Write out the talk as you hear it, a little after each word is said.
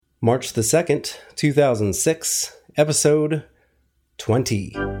March the 2nd, 2006, episode 20.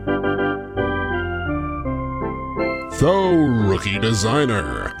 The Rookie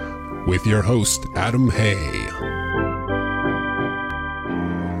Designer, with your host, Adam Hay.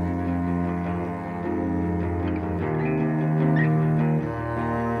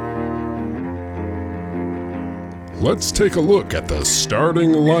 Let's take a look at the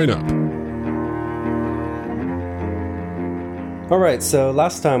starting lineup. All right, so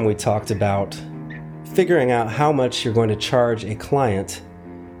last time we talked about figuring out how much you're going to charge a client,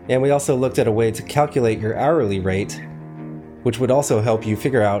 and we also looked at a way to calculate your hourly rate, which would also help you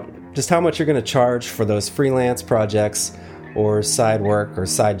figure out just how much you're going to charge for those freelance projects or side work or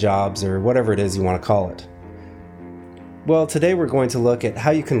side jobs or whatever it is you want to call it. Well, today we're going to look at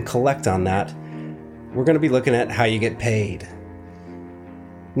how you can collect on that. We're going to be looking at how you get paid.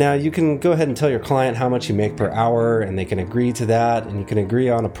 Now, you can go ahead and tell your client how much you make per hour, and they can agree to that, and you can agree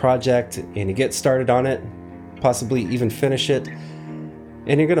on a project, and you get started on it, possibly even finish it.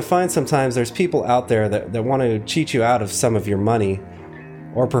 And you're going to find sometimes there's people out there that want to cheat you out of some of your money,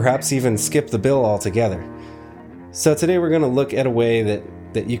 or perhaps even skip the bill altogether. So today we're going to look at a way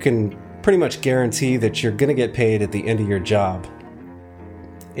that you can pretty much guarantee that you're going to get paid at the end of your job.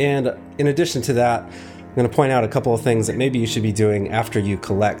 And in addition to that, I'm going to point out a couple of things that maybe you should be doing after you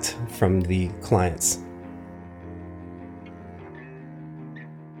collect from the clients.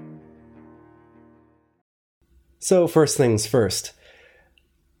 So first things first.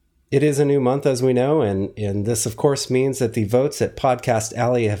 It is a new month, as we know, and this, of course, means that the votes at Podcast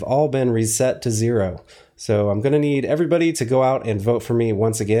Alley have all been reset to 0. So I'm going to need everybody to go out and vote for me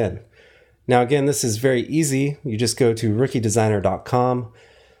once again. Now, again, this is very easy. You just go to rookiedesigner.com.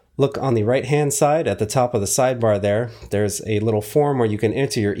 Look on the right-hand side at the top of the sidebar there. There's a little form where you can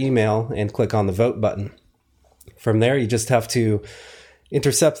enter your email and click on the vote button. From there, you just have to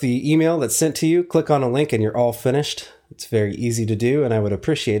intercept the email that's sent to you, click on a link, and you're all finished. It's very easy to do, and I would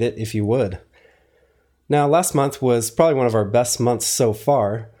appreciate it if you would. Now, last month was probably one of our best months so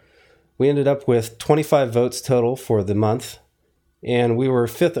far. We ended up with 25 votes total for the month, and we were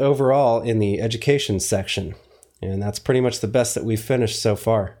 5th overall in the education section. And that's pretty much the best that we've finished so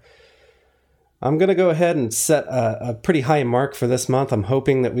far. I'm going to go ahead and set a pretty high mark for this month. I'm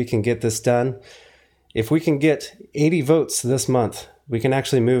hoping that we can get this done. If we can get 80 votes this month, we can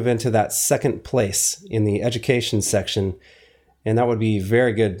actually move into that second place in the education section, and that would be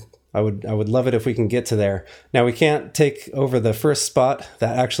very good. I would love it if we can get to there. Now, we can't take over the first spot.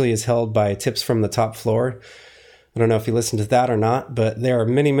 That actually is held by Tips from the Top Floor. I don't know if you listened to that or not, but there are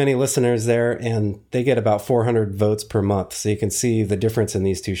many, many listeners there, and they get about 400 votes per month, so you can see the difference in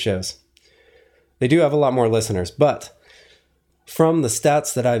these two shows. They do have a lot more listeners, but from the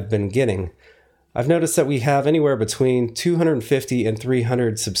stats that I've been getting, I've noticed that we have anywhere between 250 and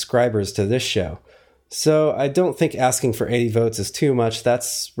 300 subscribers to this show. So I don't think asking for 80 votes is too much.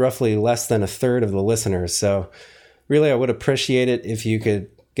 That's roughly less than a third of the listeners. So really, I would appreciate it if you could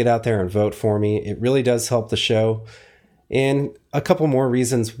get out there and vote for me. It really does help the show. And a couple more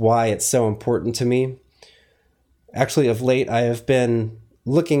reasons why it's so important to me. Actually, of late, I have been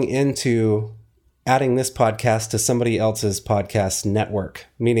looking into adding this podcast to somebody else's podcast network,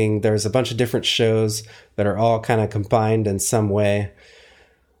 meaning there's a bunch of different shows that are all kind of combined in some way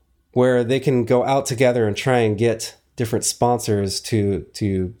where they can go out together and try and get different sponsors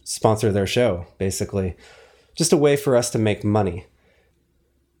to sponsor their show, basically. Just a way for us to make money.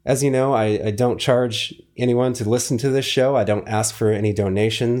 As you know, I don't charge anyone to listen to this show. I don't ask for any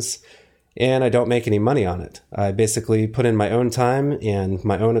donations, and I don't make any money on it. I basically put in my own time and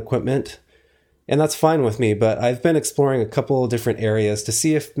my own equipment, and that's fine with me, but I've been exploring a couple of different areas to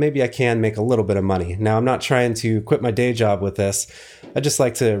see if maybe I can make a little bit of money. Now, I'm not trying to quit my day job with this. I just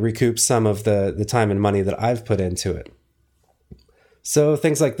like to recoup some of the time and money that I've put into it. So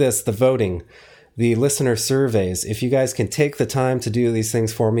things like this, the voting, the listener surveys, if you guys can take the time to do these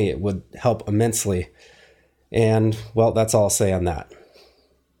things for me, it would help immensely. And, well, that's all I'll say on that.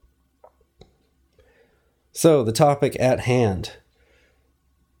 So, the topic at hand.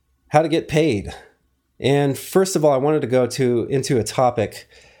 How to get paid. And first of all, I wanted to go into a topic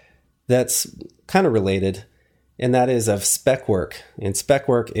that's kind of related, and that is of spec work. And spec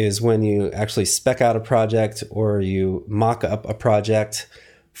work is when you actually spec out a project or you mock up a project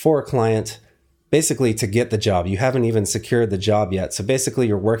for a client, basically to get the job. You haven't even secured the job yet. So basically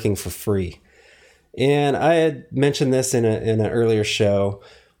you're working for free. And I had mentioned this in an earlier show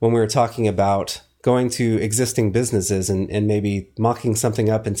when we were talking about going to existing businesses and maybe mocking something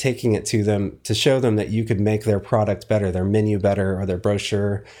up and taking it to them to show them that you could make their product better, their menu better, or their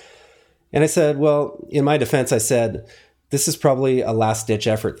brochure. And I said, well, in my defense, I said, this is probably a last-ditch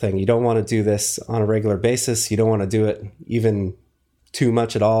effort thing. You don't want to do this on a regular basis. You don't want to do it even too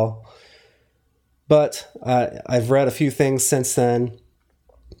much at all. But I've read a few things since then.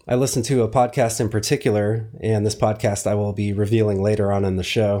 I listened to a podcast in particular, and this podcast I will be revealing later on in the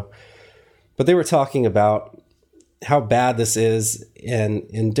show. But they were talking about how bad this is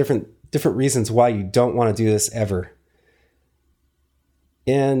and different reasons why you don't want to do this ever.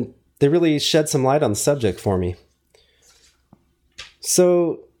 And they really shed some light on the subject for me.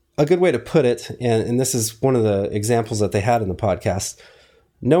 So a good way to put it, and this is one of the examples that they had in the podcast,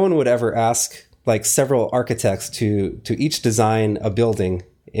 no one would ever ask like several architects to each design a building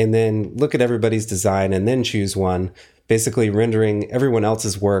and then look at everybody's design and then choose one, basically rendering everyone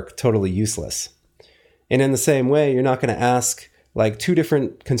else's work totally useless. And in the same way, you're not going to ask like two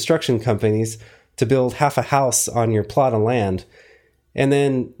different construction companies to build half a house on your plot of land. And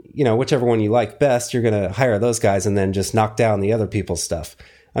then, whichever one you like best, you're going to hire those guys and then just knock down the other people's stuff.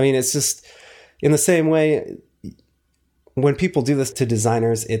 I mean, it's just in the same way, when people do this to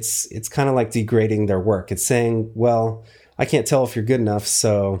designers, it's kind of like degrading their work. It's saying, well, I can't tell if you're good enough,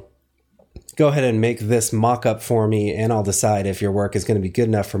 so go ahead and make this mock-up for me and I'll decide if your work is going to be good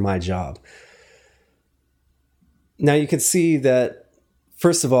enough for my job. Now you can see that,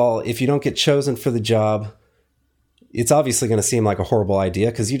 first of all, if you don't get chosen for the job, it's obviously going to seem like a horrible idea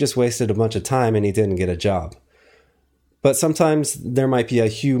because you just wasted a bunch of time and you didn't get a job. But sometimes there might be a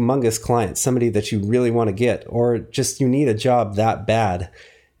humongous client, somebody that you really want to get, or just you need a job that bad.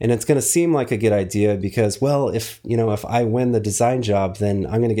 And it's going to seem like a good idea because, well, if I win the design job, then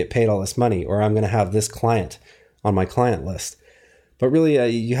I'm going to get paid all this money, or I'm going to have this client on my client list. But really,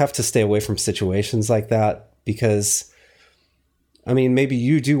 you have to stay away from situations like that because, I mean, maybe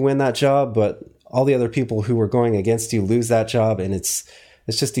you do win that job, but all the other people who were going against you lose that job, and it's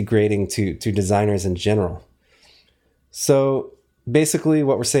just degrading to designers in general. So basically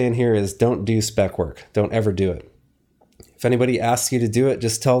what we're saying here is don't do spec work. Don't ever do it. If anybody asks you to do it,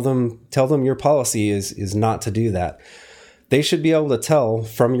 just tell them your policy is not to do that. They should be able to tell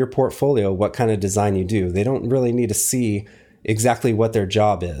from your portfolio what kind of design you do. They don't really need to see exactly what their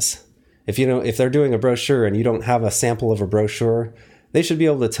job is. If they're doing a brochure and you don't have a sample of a brochure, they should be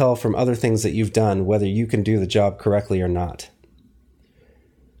able to tell from other things that you've done whether you can do the job correctly or not.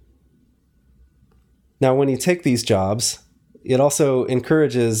 Now, when you take these jobs, it also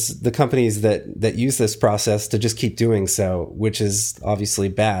encourages the companies that use this process to just keep doing so, which is obviously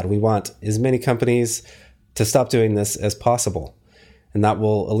bad. We want as many companies to stop doing this as possible. And that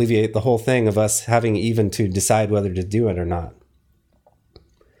will alleviate the whole thing of us having even to decide whether to do it or not.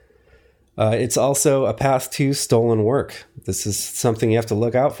 It's also a path to stolen work. This is something you have to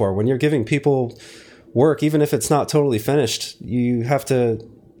look out for. When you're giving people work, even if it's not totally finished, you have to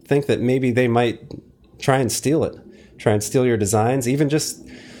think that maybe they might try and steal it. Try and steal your designs. Even just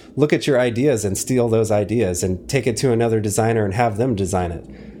look at your ideas and steal those ideas and take it to another designer and have them design it.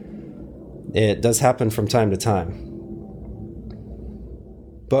 It does happen from time to time.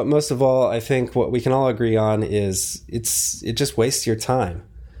 But most of all, I think what we can all agree on is it just wastes your time.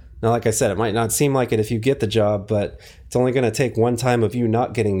 Now, like I said, it might not seem like it if you get the job, but it's only going to take one time of you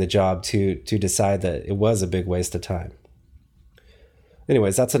not getting the job to decide that it was a big waste of time.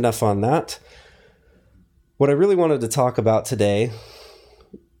 Anyways, that's enough on that. What I really wanted to talk about today,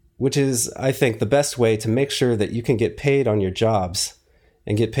 which is, I think, the best way to make sure that you can get paid on your jobs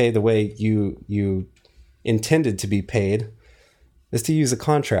and get paid the way you intended to be paid, is to use a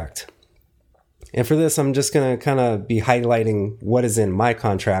contract. And for this, I'm just going to kind of be highlighting what is in my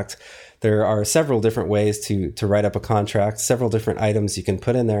contract. There are several different ways to write up a contract, several different items you can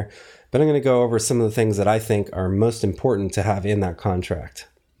put in there, but I'm going to go over some of the things that I think are most important to have in that contract.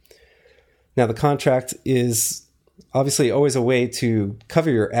 Now, the contract is obviously always a way to cover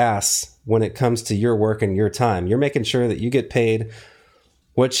your ass when it comes to your work and your time. You're making sure that you get paid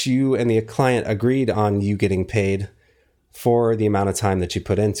what you and the client agreed on you getting paid for the amount of time that you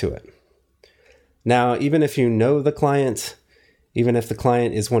put into it. Now, even if you know the client, even if the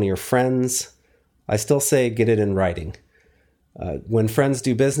client is one of your friends, I still say get it in writing. When friends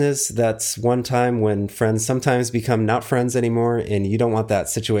do business, that's one time when friends sometimes become not friends anymore, and you don't want that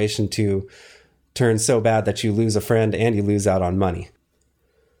situation to turn so bad that you lose a friend and you lose out on money.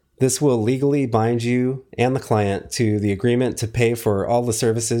 This will legally bind you and the client to the agreement to pay for all the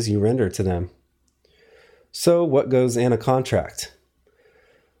services you render to them. So what goes in a contract?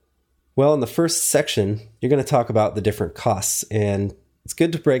 Well, in the first section, you're going to talk about the different costs, and it's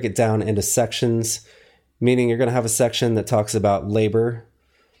good to break it down into sections, meaning you're going to have a section that talks about labor,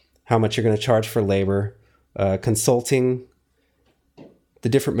 how much you're going to charge for labor, consulting, the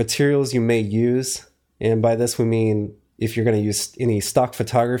different materials you may use. And by this, we mean if you're going to use any stock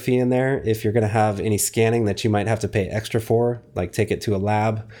photography in there, if you're going to have any scanning that you might have to pay extra for, like take it to a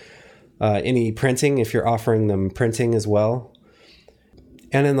lab, any printing, if you're offering them printing as well.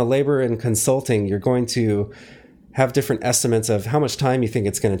 And in the labor and consulting, you're going to have different estimates of how much time you think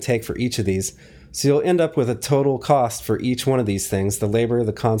it's going to take for each of these. So you'll end up with a total cost for each one of these things, the labor,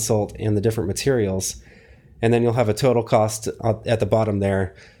 the consult, and the different materials. And then you'll have a total cost at the bottom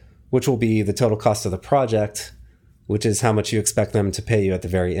there, which will be the total cost of the project, which is how much you expect them to pay you at the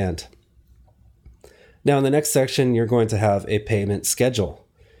very end. Now, in the next section, you're going to have a payment schedule.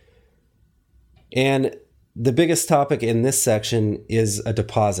 And the biggest topic in this section is a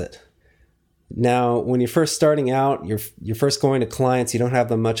deposit. Now, when you're first starting out, you're first going to clients, you don't have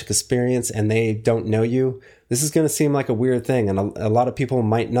them much experience, and they don't know you. This is going to seem like a weird thing, and a lot of people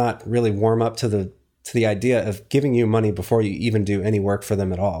might not really warm up to the idea of giving you money before you even do any work for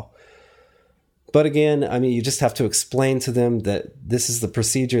them at all. But again, I mean, you just have to explain to them that this is the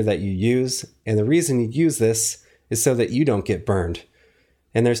procedure that you use, and the reason you use this is so that you don't get burned.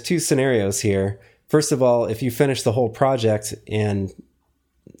 And there's two scenarios here. First of all, if you finish the whole project and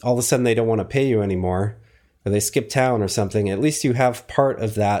all of a sudden they don't want to pay you anymore, or they skip town or something, at least you have part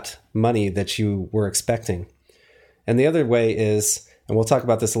of that money that you were expecting. And the other way is, and we'll talk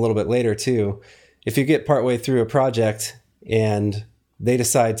about this a little bit later too, if you get partway through a project and they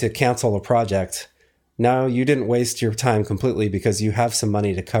decide to cancel a project, now you didn't waste your time completely because you have some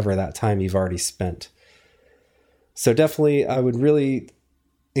money to cover that time you've already spent. So definitely, I would really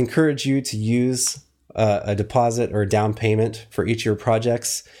encourage you to use a deposit or a down payment for each of your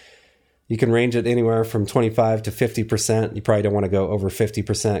projects. You can range it anywhere from 25 to 50%. You probably don't want to go over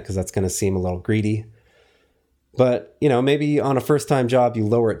 50% because that's going to seem a little greedy. But, maybe on a first-time job, you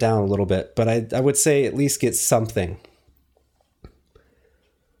lower it down a little bit. But I would say at least get something.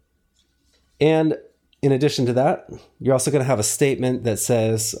 And in addition to that, you're also going to have a statement that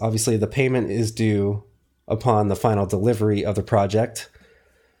says, obviously, the payment is due upon the final delivery of the project.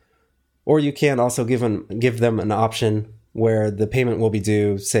 Or you can also give them an option where the payment will be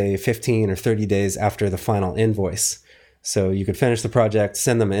due, say, 15 or 30 days after the final invoice. So you could finish the project,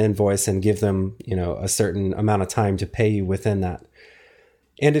 send them an invoice, and give them, a certain amount of time to pay you within that.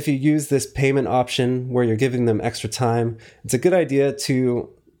 And if you use this payment option where you're giving them extra time, it's a good idea to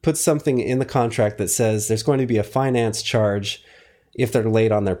put something in the contract that says there's going to be a finance charge if they're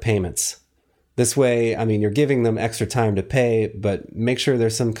late on their payments. This way, you're giving them extra time to pay, but make sure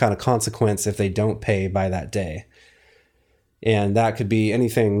there's some kind of consequence if they don't pay by that day. And that could be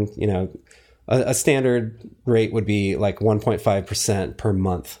anything, a standard rate would be like 1.5% per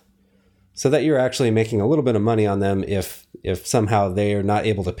month. So that you're actually making a little bit of money on them if somehow they are not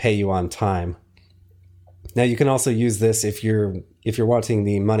able to pay you on time. Now you can also use this if you're wanting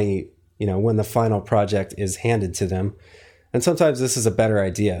the money, when the final project is handed to them. And sometimes this is a better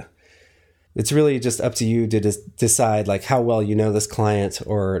idea. It's really just up to you to decide like how well you know this client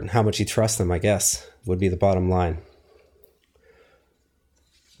or how much you trust them, I guess, would be the bottom line.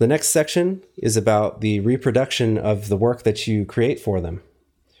 The next section is about the reproduction of the work that you create for them.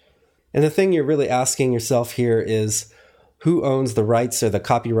 And the thing you're really asking yourself here is, who owns the rights or the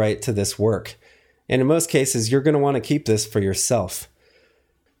copyright to this work? And in most cases, you're going to want to keep this for yourself.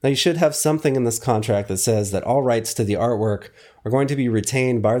 Now, you should have something in this contract that says that all rights to the artwork are going to be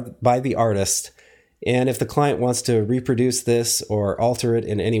retained by the artist. And if the client wants to reproduce this or alter it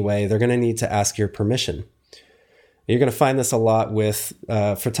in any way, they're going to need to ask your permission. You're going to find this a lot with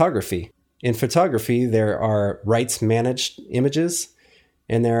photography. In photography, there are rights-managed images,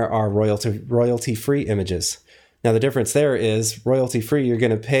 and there are royalty-free images. Now, the difference there is royalty-free, you're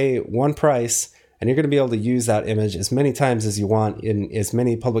going to pay one price, and you're going to be able to use that image as many times as you want in as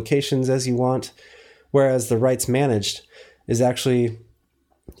many publications as you want. Whereas the rights managed is actually,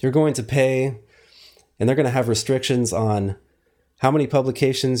 you're going to pay, and they're going to have restrictions on how many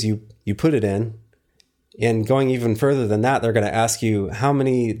publications you put it in. And going even further than that, they're going to ask you how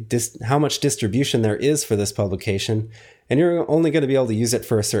much distribution there is for this publication. And you're only going to be able to use it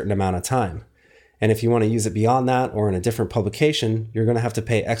for a certain amount of time. And if you want to use it beyond that or in a different publication, you're going to have to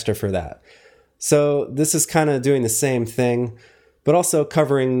pay extra for that. So this is kind of doing the same thing, but also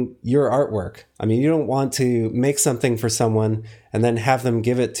covering your artwork. You don't want to make something for someone and then have them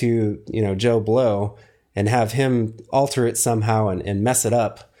give it to, Joe Blow and have him alter it somehow and mess it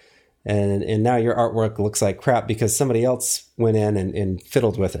up. And now your artwork looks like crap because somebody else went in and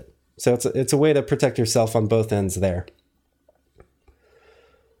fiddled with it. So it's a way to protect yourself on both ends there.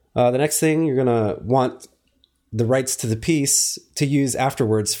 The next thing, you're going to want the rights to the piece to use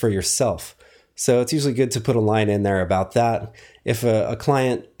afterwards for yourself. So it's usually good to put a line in there about that. If a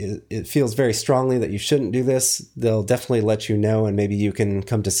client it feels very strongly that you shouldn't do this, they'll definitely let you know, and maybe you can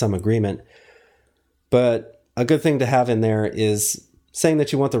come to some agreement. But a good thing to have in there is saying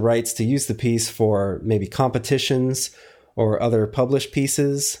that you want the rights to use the piece for maybe competitions or other published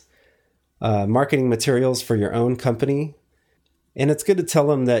pieces, marketing materials for your own company. And it's good to tell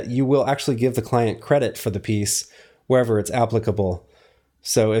them that you will actually give the client credit for the piece wherever it's applicable.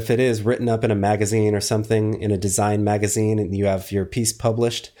 So if it is written up in a magazine or something, in a design magazine, and you have your piece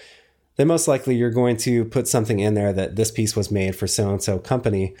published, then most likely you're going to put something in there that this piece was made for so-and-so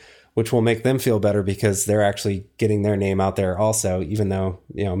company, which will make them feel better because they're actually getting their name out there also, even though,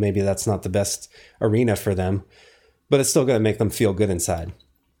 maybe that's not the best arena for them, but it's still going to make them feel good inside.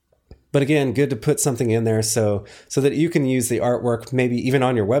 But again, good to put something in there so that you can use the artwork maybe even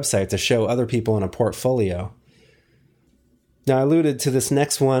on your website to show other people in a portfolio. Now, I alluded to this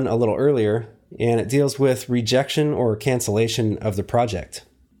next one a little earlier, and it deals with rejection or cancellation of the project.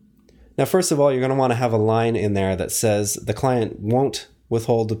 Now, first of all, you're going to want to have a line in there that says the client won't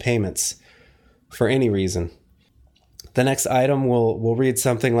withhold the payments for any reason. The next item will read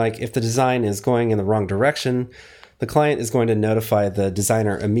something like, if the design is going in the wrong direction, the client is going to notify the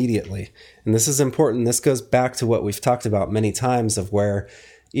designer immediately. And this is important. This goes back to what we've talked about many times, of where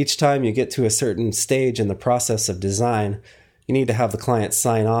each time you get to a certain stage in the process of design, you need to have the client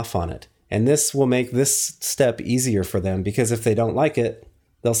sign off on it. And this will make this step easier for them, because if they don't like it,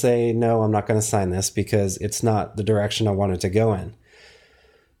 they'll say, no, I'm not going to sign this because it's not the direction I wanted to go in.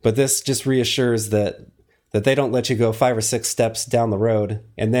 But this just reassures that they don't let you go 5 or 6 steps down the road,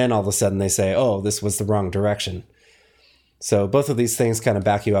 and then all of a sudden they say, oh, this was the wrong direction. So both of these things kind of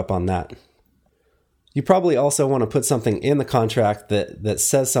back you up on that. You probably also want to put something in the contract that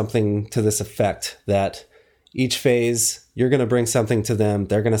says something to this effect, that each phase, you're going to bring something to them,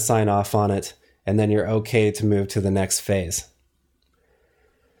 they're going to sign off on it, and then you're okay to move to the next phase.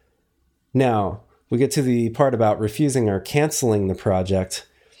 Now, we get to the part about refusing or canceling the project.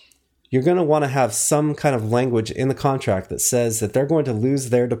 You're going to want to have some kind of language in the contract that says that they're going to lose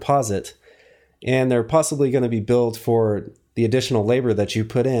their deposit, and they're possibly going to be billed for the additional labor that you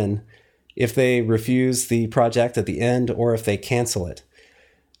put in if they refuse the project at the end or if they cancel it.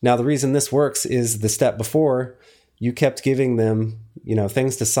 Now, the reason this works is the step before, you kept giving them,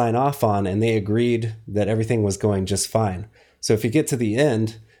 things to sign off on, and they agreed that everything was going just fine. So if you get to the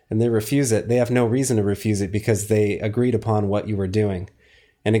end and they refuse it, they have no reason to refuse it because they agreed upon what you were doing.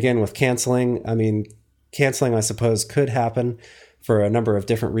 And again, with canceling, I suppose could happen for a number of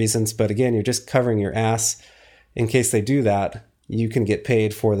different reasons. But again, you're just covering your ass. In case they do that, you can get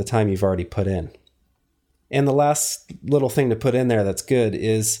paid for the time you've already put in. And the last little thing to put in there that's good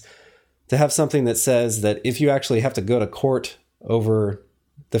is to have something that says that if you actually have to go to court over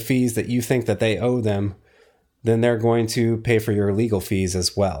the fees that you think that they owe them, then they're going to pay for your legal fees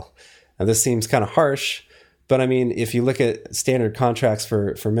as well. Now, this seems kind of harsh, but if you look at standard contracts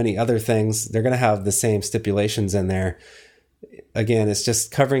for many other things, they're going to have the same stipulations in there. Again, it's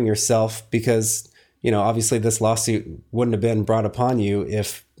just covering yourself because, obviously this lawsuit wouldn't have been brought upon you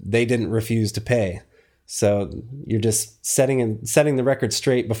if they didn't refuse to pay. So you're just setting the record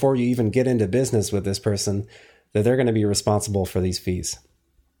straight before you even get into business with this person that they're going to be responsible for these fees.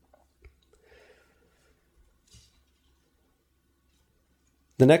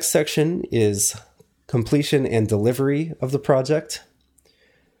 The next section is completion and delivery of the project.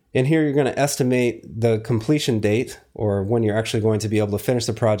 And here you're going to estimate the completion date, or when you're actually going to be able to finish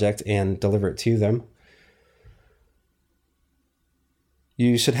the project and deliver it to them.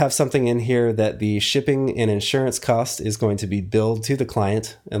 You should have something in here that the shipping and insurance cost is going to be billed to the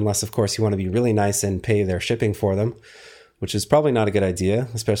client, unless, of course, you want to be really nice and pay their shipping for them, which is probably not a good idea,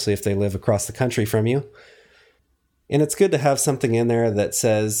 especially if they live across the country from you. And it's good to have something in there that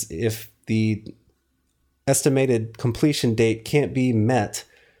says if the estimated completion date can't be met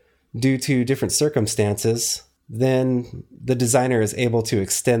due to different circumstances, then the designer is able to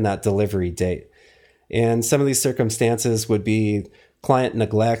extend that delivery date. And some of these circumstances would be client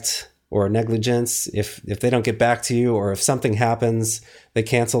neglect or negligence. If they don't get back to you, or if something happens, they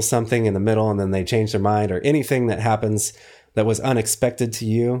cancel something in the middle and then they change their mind, or anything that happens that was unexpected to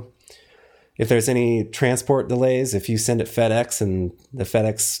you. If there's any transport delays, if you send it FedEx and the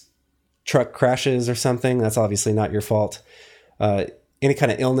FedEx truck crashes or something, that's obviously not your fault. Any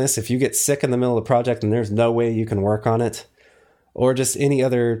kind of illness, if you get sick in the middle of the project and there's no way you can work on it, or just any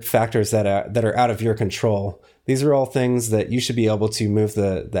other factors that are out of your control. These are all things that you should be able to move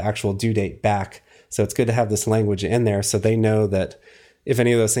the actual due date back. So it's good to have this language in there so they know that if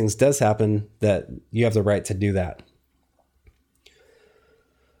any of those things does happen, that you have the right to do that.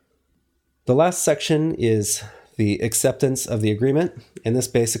 The last section is the acceptance of the agreement, and this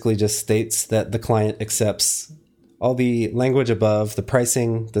basically just states that the client accepts all the language above, the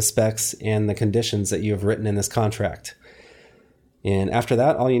pricing, the specs, and the conditions that you have written in this contract. And after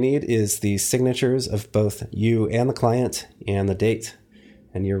that, all you need is the signatures of both you and the client and the date,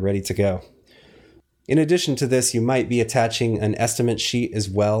 and you're ready to go. In addition to this, you might be attaching an estimate sheet as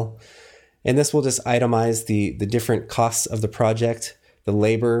well, and this will just itemize the different costs of the project, the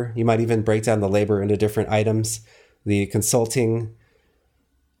labor. You might even break down the labor into different items, the consulting,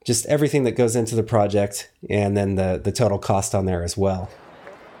 just everything that goes into the project, and then the total cost on there as well.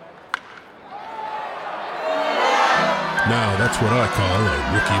 Now that's what I call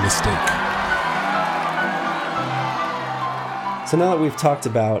a rookie mistake. So now that we've talked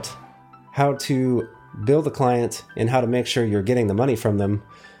about how to bill the client and how to make sure you're getting the money from them,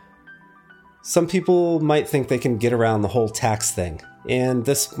 some people might think they can get around the whole tax thing. And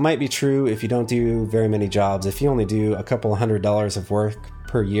this might be true if you don't do very many jobs. If you only do a couple $100 of work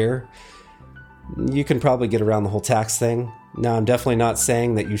per year, you can probably get around the whole tax thing. Now, I'm definitely not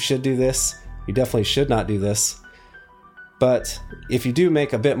saying that you should do this. You definitely should not do this. But if you do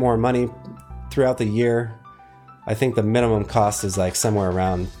make a bit more money throughout the year, I think the minimum cost is like somewhere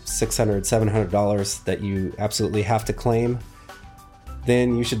around $600, $700 that you absolutely have to claim.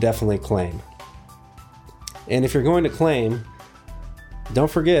 Then you should definitely claim. And if you're going to claim, don't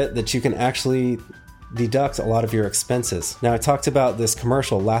forget that you can actually deduct a lot of your expenses. Now, I talked about this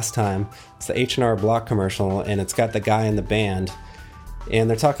commercial last time. It's the H&R Block commercial, and it's got the guy in the band. And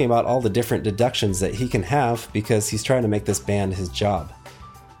they're talking about all the different deductions that he can have because he's trying to make this band his job.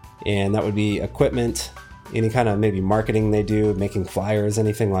 And that would be equipment, any kind of maybe marketing they do, making flyers,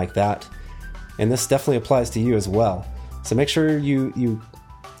 anything like that. And this definitely applies to you as well. So make sure you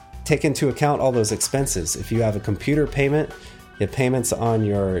take into account all those expenses. If you have a computer payment, you have payments on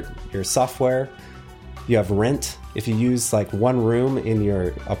your software, you have rent. If you use like one room in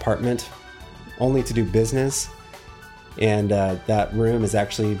your apartment only to do business, and that room is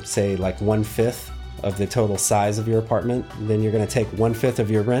actually, say, like 1/5 of the total size of your apartment, then you're going to take 1/5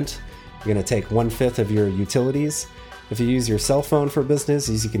 of your rent. You're going to take 1/5 of your utilities. If you use your cell phone for business,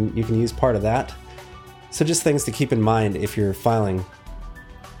 you can use part of that. So just things to keep in mind if you're filing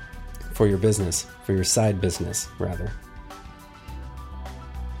for your business, for your side business, rather.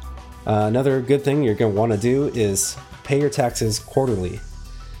 Another good thing you're going to want to do is pay your taxes quarterly.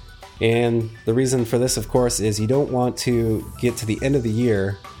 And the reason for this, of course, is you don't want to get to the end of the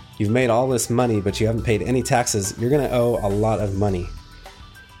year, you've made all this money, but you haven't paid any taxes. You're going to owe a lot of money.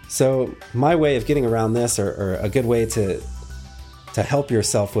 So my way of getting around this, or a good way to help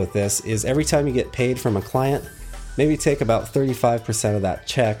yourself with this, is every time you get paid from a client, maybe take about 35% of that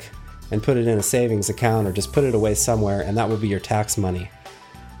check and put it in a savings account, or just put it away somewhere, and that will be your tax money.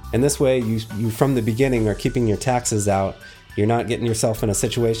 And this way, you from the beginning are keeping your taxes out. You're not getting yourself in a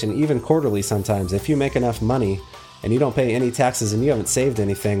situation, even quarterly sometimes. If you make enough money and you don't pay any taxes and you haven't saved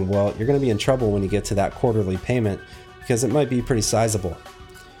anything, well, you're going to be in trouble when you get to that quarterly payment because it might be pretty sizable.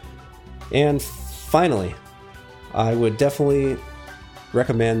 And finally, I would definitely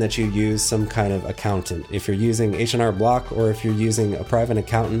recommend that you use some kind of accountant. If you're using H&R Block or if you're using a private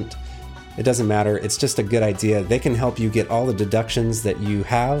accountant, it doesn't matter. It's just a good idea. They can help you get all the deductions that you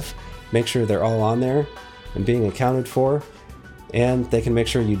have, make sure they're all on there and being accounted for, and they can make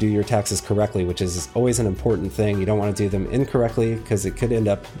sure you do your taxes correctly, which is always an important thing. You don't want to do them incorrectly because it could end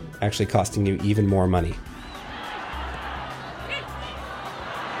up actually costing you even more money.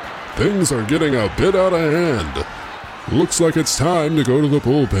 Things are getting a bit out of hand. Looks like it's time to go to the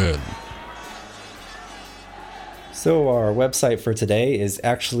bullpen. So our website for today is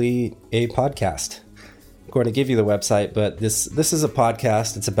actually a podcast. I'm going to give you the website, but this is a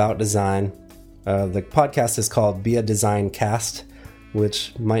podcast. It's about design. The podcast is called Be a Design Cast,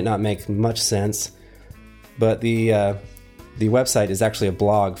 which might not make much sense, but the website is actually a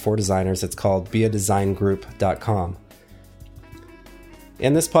blog for designers. It's called beadesigngroup.com.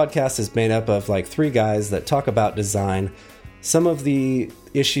 And this podcast is made up of like 3 guys that talk about design. Some of the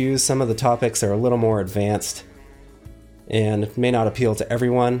issues, some of the topics are a little more advanced and may not appeal to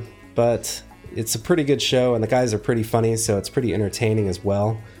everyone, but it's a pretty good show and the guys are pretty funny, so it's pretty entertaining as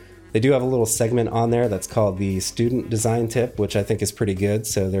well. They do have a little segment on there that's called the Student Design Tip, which I think is pretty good,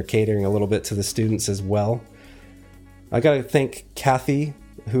 so they're catering a little bit to the students as well. I gotta thank Kathy,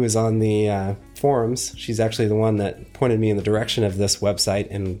 who is on the forums. She's actually the one that pointed me in the direction of this website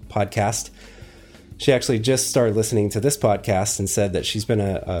and podcast. She actually just started listening to this podcast and said that she's been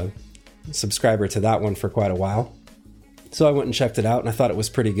a subscriber to that one for quite a while. So I went and checked it out, and I thought it was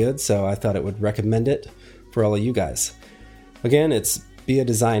pretty good, so I thought I would recommend it for all of you guys. Again, it's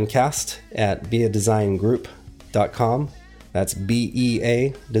BeaDesignCast at beadesigngroup.com. That's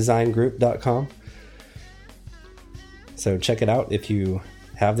BEA designgroup.com. So check it out if you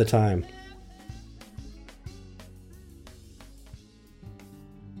have the time.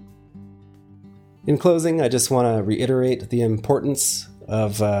 In closing, I just want to reiterate the importance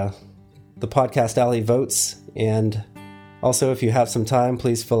of the Podcast Alley votes. And also, if you have some time,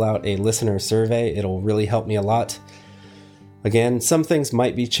 please fill out a listener survey. It'll really help me a lot. Again, some things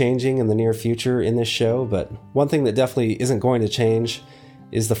might be changing in the near future in this show, but one thing that definitely isn't going to change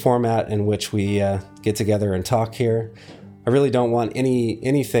is the format in which we get together and talk here. I really don't want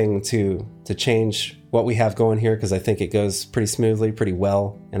anything to change what we have going here, because I think it goes pretty smoothly, pretty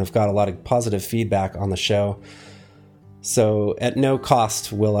well, and I've got a lot of positive feedback on the show. So at no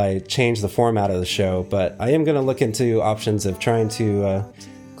cost will I change the format of the show, but I am going to look into options of trying to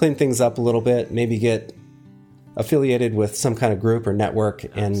clean things up a little bit, maybe get affiliated with some kind of group or network,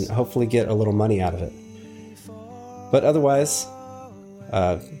 and hopefully get a little money out of it. But otherwise,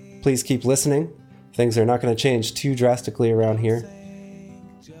 please keep listening. Things are not going to change too drastically around here.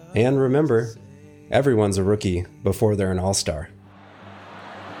 And remember, everyone's a rookie before they're an all-star.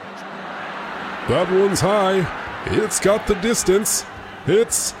 That one's high. It's got the distance.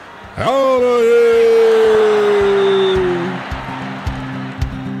 It's out of here!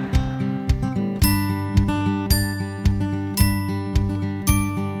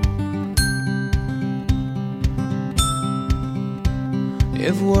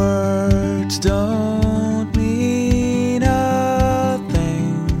 If words don't mean a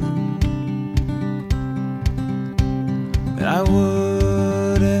thing, then I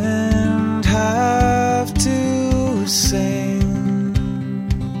wouldn't have to sing.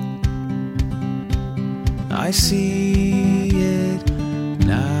 I see it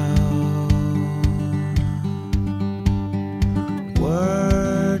now.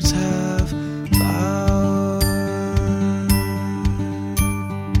 Words have power.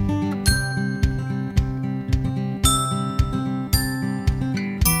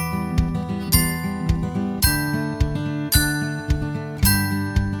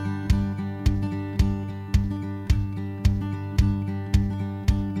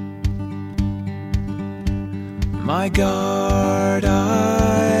 My guard,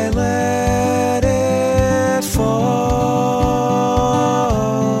 I let it fall,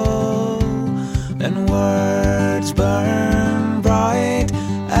 then words burn bright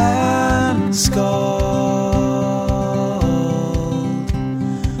and scald,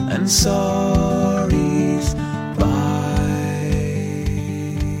 and sorry's by.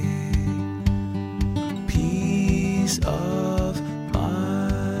 Peace of